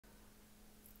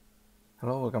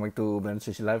Hello, welcome back to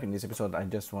BSLIVE. In this episode, I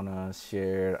just want to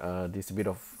share this bit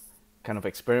of kind of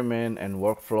experiment and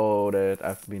workflow that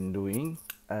I've been doing.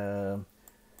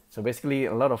 So basically,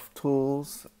 a lot of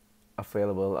tools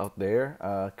available out there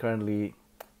currently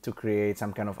to create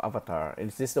some kind of avatar.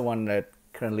 Is this the one that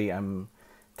currently I'm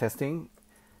testing?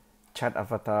 Chat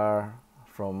avatar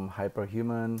from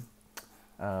HyperHuman,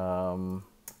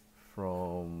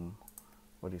 from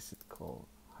what is it called?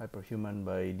 HyperHuman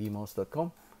by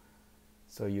demos.com.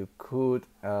 So you could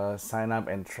sign up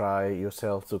and try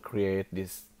yourself to create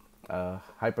this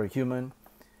hyperhuman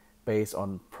based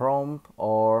on prompt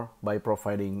or by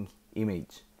providing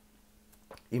image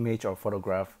or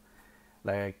photograph.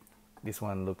 Like this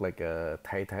one look like a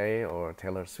Tai Tai or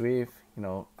Taylor Swift. You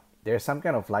know, there's some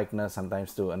kind of likeness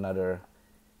sometimes to another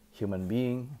human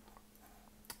being.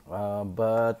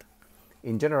 But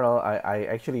in general, I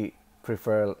actually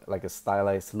prefer like a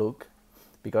stylized look,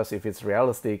 because if it's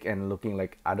realistic and looking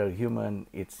like other human,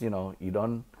 it's, you know,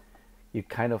 you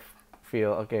kind of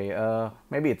feel okay,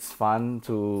 maybe it's fun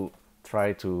to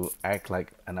try to act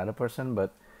like another person,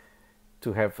 but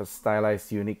to have a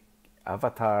stylized unique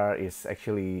avatar is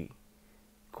actually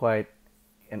quite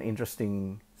an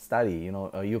interesting study. You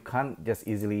know, you can't just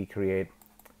easily create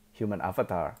human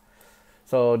avatar.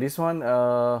 So this one,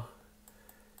 so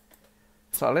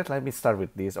let me start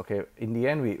with this. Okay, in the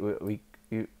end,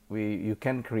 you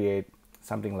can create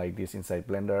something like this inside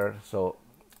Blender. So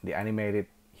the animated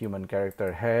human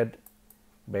character head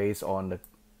based on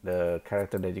the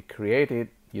character that you created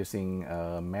using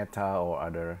Meta or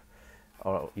other,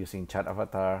 or using chat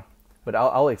avatar. But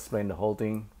I'll explain the whole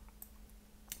thing.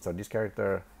 So this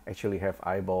character actually have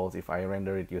eyeballs if I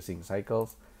render it using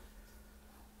cycles.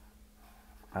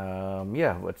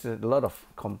 Yeah, but a lot of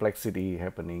complexity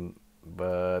happening.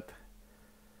 But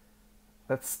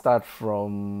let's start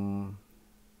from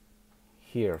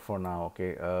here for now.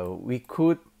 Okay, we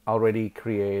could already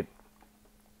create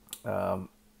a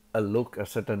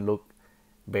certain look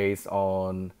based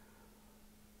on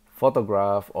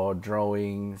photograph or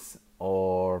drawings,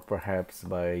 or perhaps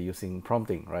by using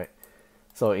prompting, right?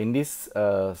 So in this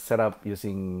setup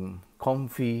using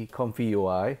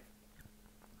ComfyUI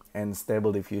and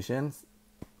stable diffusions,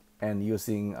 and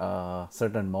using a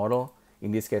certain model.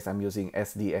 In this case, I'm using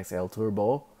SDXL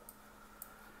Turbo.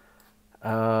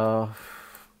 I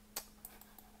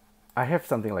have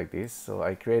something like this. So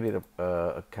I created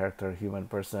a character human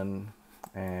person,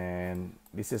 and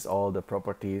this is all the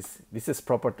properties. This is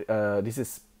property. This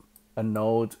is a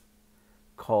node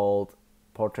called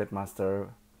PortraitMaster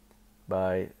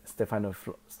by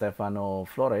Stefano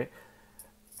Flore.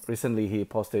 Recently, he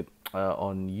posted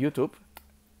on YouTube.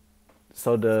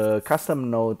 So the custom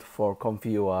node for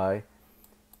ComfyUI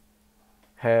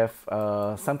have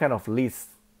some kind of list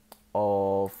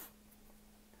of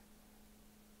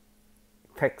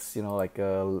text, you know, like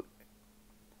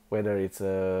whether it's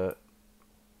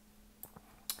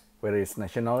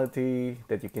nationality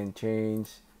that you can change.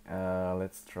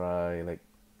 Let's try like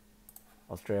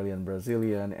Australian,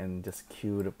 Brazilian, and just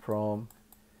cue the prompt.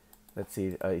 Let's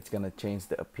see, it's gonna change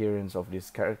the appearance of this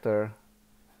character.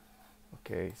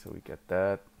 Okay, so we get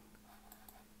that.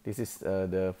 This is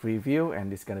the preview, and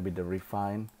this is gonna be the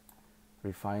refinement.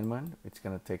 It's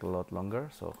gonna take a lot longer,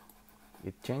 so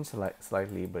it changed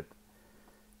slightly, but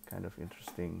kind of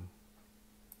interesting.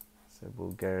 So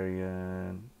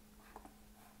Bulgarian,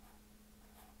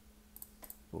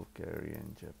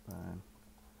 Japan.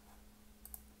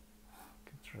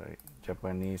 Try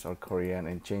Japanese or Korean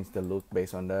and change the look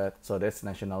based on that. So that's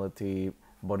nationality,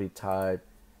 body type.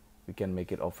 We can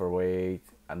make it overweight,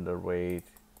 underweight,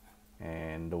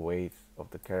 and the weight of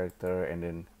the character, and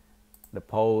then the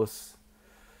pose.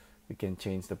 We can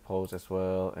change the pose as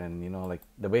well, and you know, like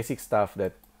the basic stuff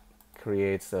that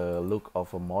creates a look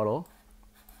of a model.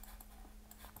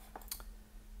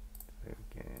 So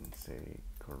we can say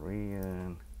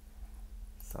Korean,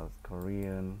 South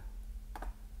Korean.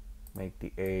 Make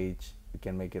the age, we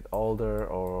can make it older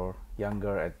or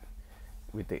younger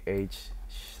with the age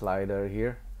slider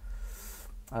here.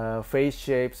 Face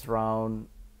shapes, round,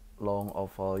 long,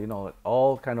 oval, you know,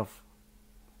 all kind of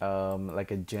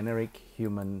like a generic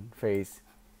human face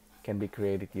can be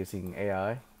created using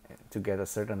AI to get a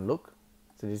certain look.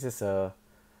 So this is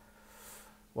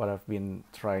what I've been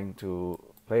trying to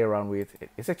play around with.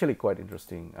 It's actually quite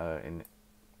interesting.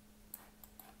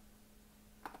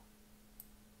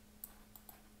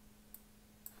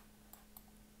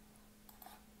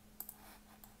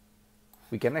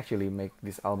 We can actually make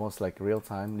this almost like real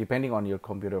time, depending on your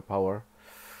computer power.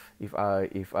 If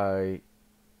I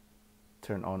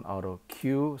turn on auto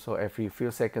cue, so every few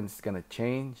seconds it's gonna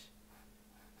change.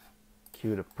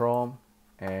 Cue the prompt.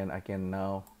 and I can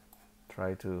now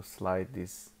try to slide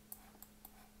this.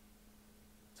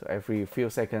 So every few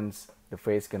seconds the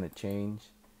face gonna change.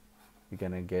 You're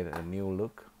gonna get a new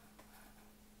look.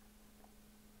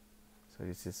 So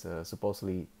this is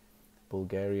supposedly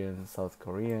Bulgarian, South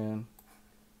Korean,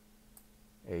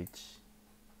 age,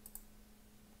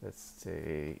 let's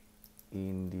say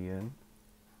Indian.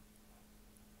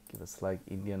 Give us like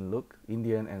Indian look,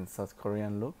 Indian and South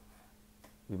Korean look.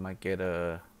 We might get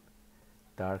a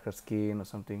darker skin or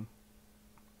something.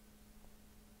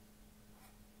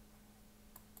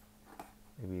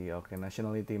 Maybe okay,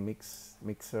 nationality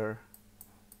mixer.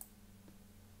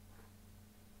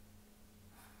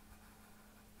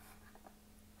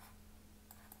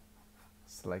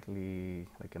 Slightly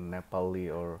like a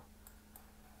Nepali or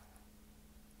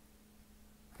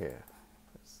yeah.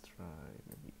 Let's try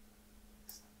maybe.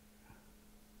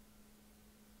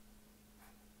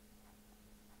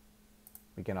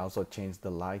 We can also change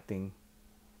the lighting.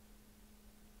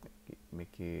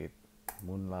 Make it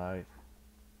moonlight.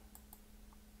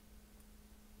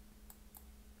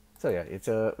 So yeah, it's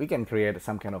we can create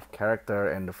some kind of character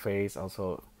and the face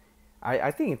also.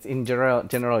 I think it's in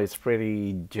general it's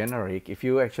pretty generic. If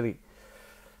you actually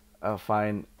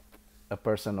find a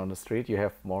person on the street, you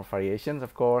have more variations,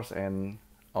 of course, and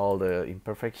all the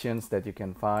imperfections that you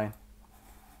can find.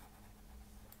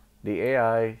 The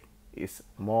AI is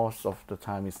most of the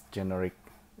time is generic,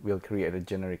 will create a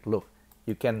generic look.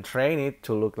 You can train it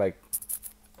to look like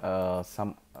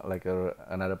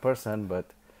another person, but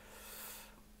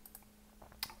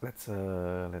let's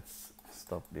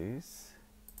stop this.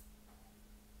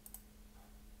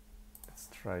 Let's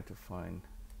try to find.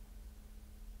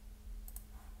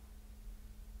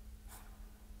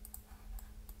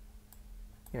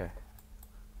 Yeah.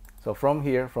 So from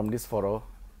here, from this photo,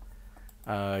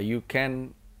 you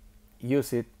can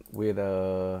use it with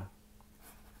a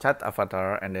chat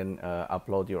avatar and then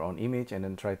upload your own image and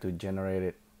then try to generate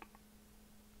it.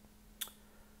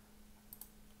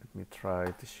 Let me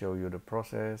try to show you the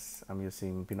process. I'm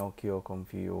using Pinocchio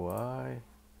ComfyUI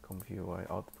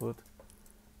output.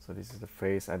 So this is the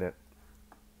face I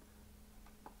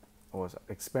was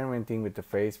experimenting with the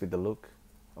face, with the look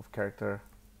of character.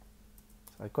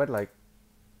 So I quite like,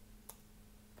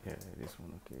 yeah, this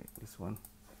one. Okay, this one,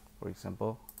 for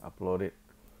example, upload it,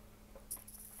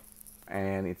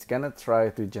 and it's gonna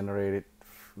try to generate it.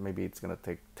 Maybe it's gonna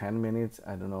take 10 minutes.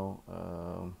 I don't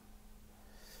know.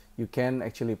 You can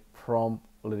actually prompt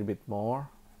a little bit more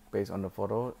based on the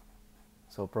photo.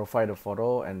 So provide a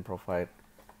photo and provide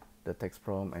the text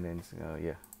prompt, and then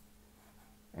yeah,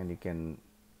 and you can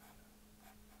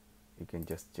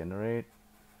just generate.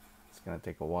 It's gonna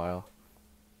take a while,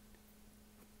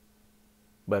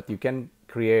 but you can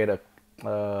create a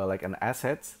like an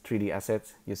assets, 3D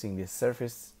assets using this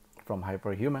surface from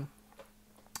HyperHuman,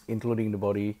 including the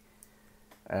body,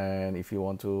 and if you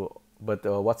want to. But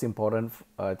what's important,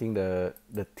 I think the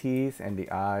teeth and the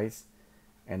eyes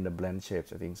and the blend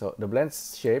shapes, I think. So the blend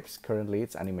shapes, currently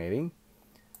it's animating.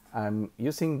 I'm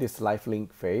using this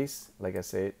LiveLink face, like I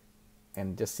said,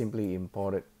 and just simply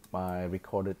imported my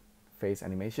recorded face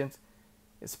animations.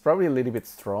 It's probably a little bit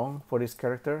strong for this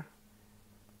character.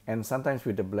 And sometimes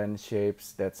with the blend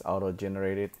shapes, that's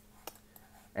auto-generated.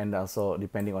 And also,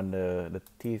 depending on the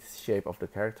teeth shape of the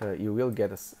character, you will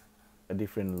get a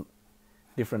different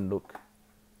look.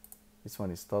 This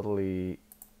one is totally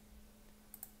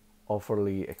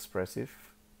overly expressive.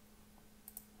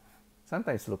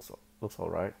 Sometimes looks all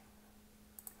right.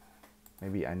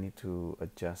 Maybe I need to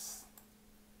adjust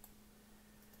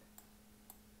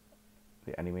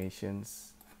the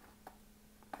animations,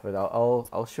 but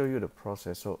I'll show you the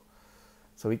process. So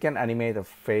we can animate a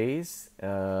face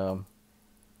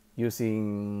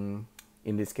using,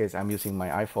 in this case I'm using my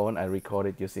iPhone. I record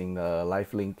it using the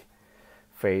LiveLink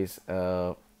face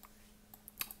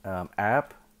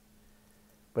app,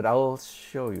 but I'll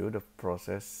show you the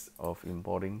process of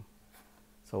importing.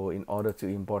 So in order to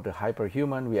import the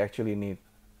HyperHuman, we actually need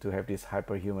to have this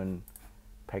HyperHuman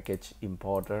package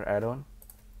importer add-on.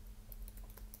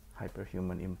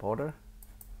 HyperHuman importer.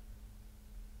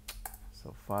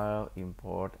 So file,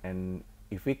 import, and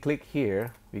if we click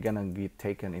here, we're gonna be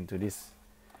taken into this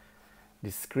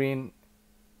screen,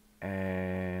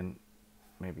 and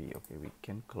maybe okay, we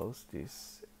can close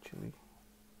this actually.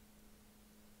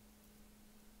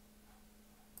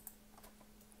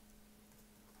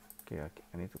 Okay,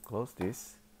 I need to close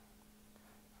this.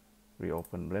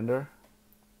 Reopen Blender.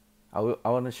 I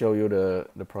want to show you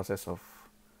the process of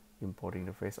importing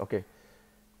the face. Okay,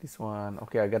 this one.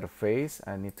 Okay, I got a face.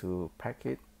 I need to pack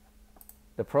it.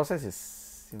 The process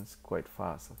seems quite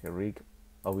fast. Okay,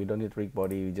 Oh, we don't need rig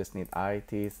body, we just need eye,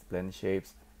 teeth, blend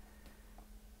shapes,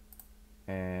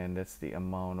 and that's the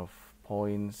amount of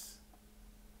points.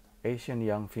 Asian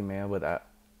young female, but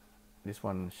this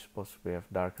one is supposed to have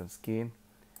darker skin.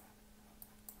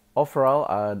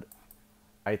 Overall,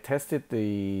 I tested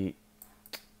the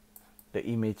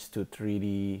image to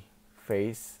 3D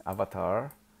face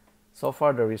avatar. So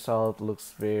far the result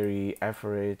looks very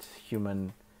average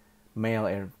human, male,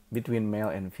 and between male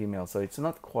and female. So it's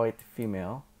not quite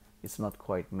female, it's not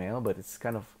quite male, but it's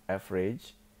kind of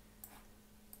average.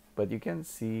 But you can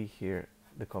see here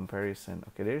the comparison.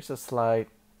 Okay, there's a slight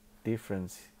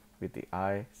difference with the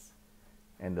eyes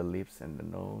and the lips and the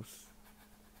nose.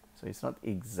 So it's not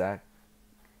exactly,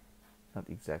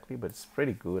 but it's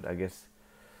pretty good, I guess.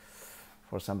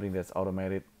 For something that's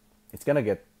automated, it's gonna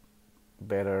get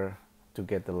better to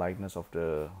get the likeness of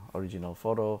the original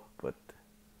photo, but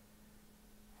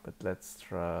let's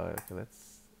try. Okay,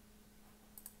 let's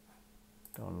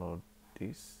download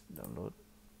this.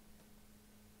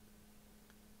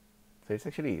 So it's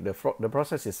actually the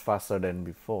process is faster than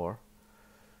before.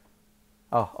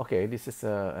 Oh, okay, this is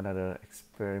another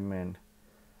experiment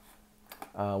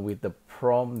with the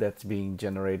prompt that's being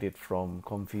generated from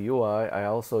ComfyUI. I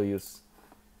also use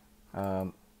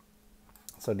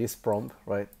so this prompt,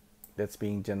 right, that's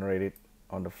being generated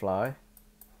on the fly.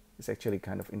 It's actually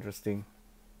kind of interesting.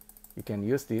 You can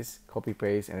use this, copy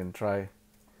paste, and then try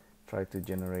to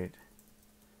generate.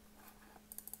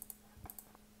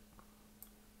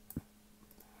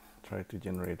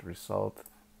 Result.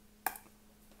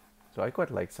 So I quite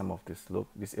like some of this look,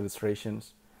 these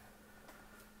illustrations.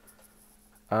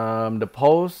 The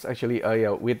pose actually,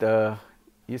 yeah, with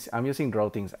I'm using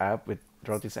DrawThings app. With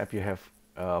DrawThings app, you have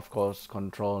of course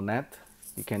control net.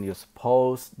 You can use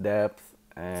pose, depth,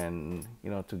 and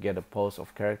to get a pose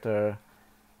of character.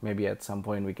 Maybe at some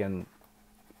point we can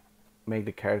make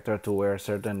the character to wear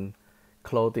certain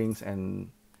clothings and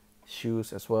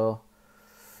shoes as well.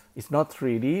 It's not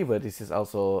 3D, but this is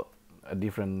also a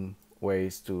different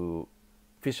ways to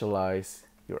visualize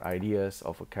your ideas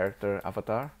of a character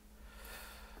avatar.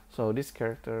 So this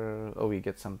character, oh, we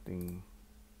get something.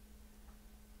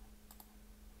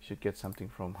 Should get something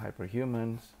from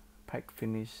HyperHumans. Pack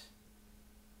finish.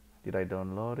 Did I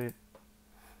download it?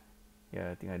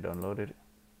 Yeah, I think I downloaded it.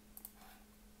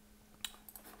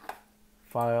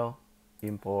 File,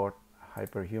 import,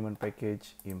 HyperHuman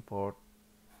package, import.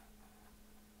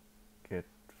 Get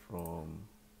from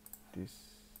this.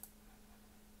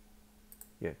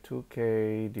 Yeah,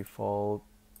 2K default,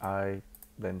 eye,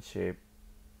 blend shape,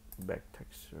 back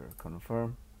texture,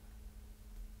 confirm.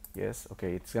 Yes,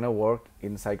 okay, it's gonna work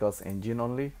in Cycles engine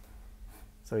only.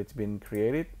 So it's been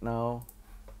created now.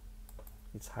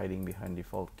 It's hiding behind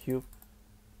default cube.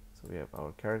 So we have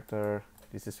our character.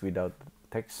 This is without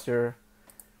texture.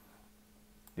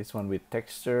 This one with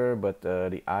texture, but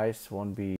the eyes won't be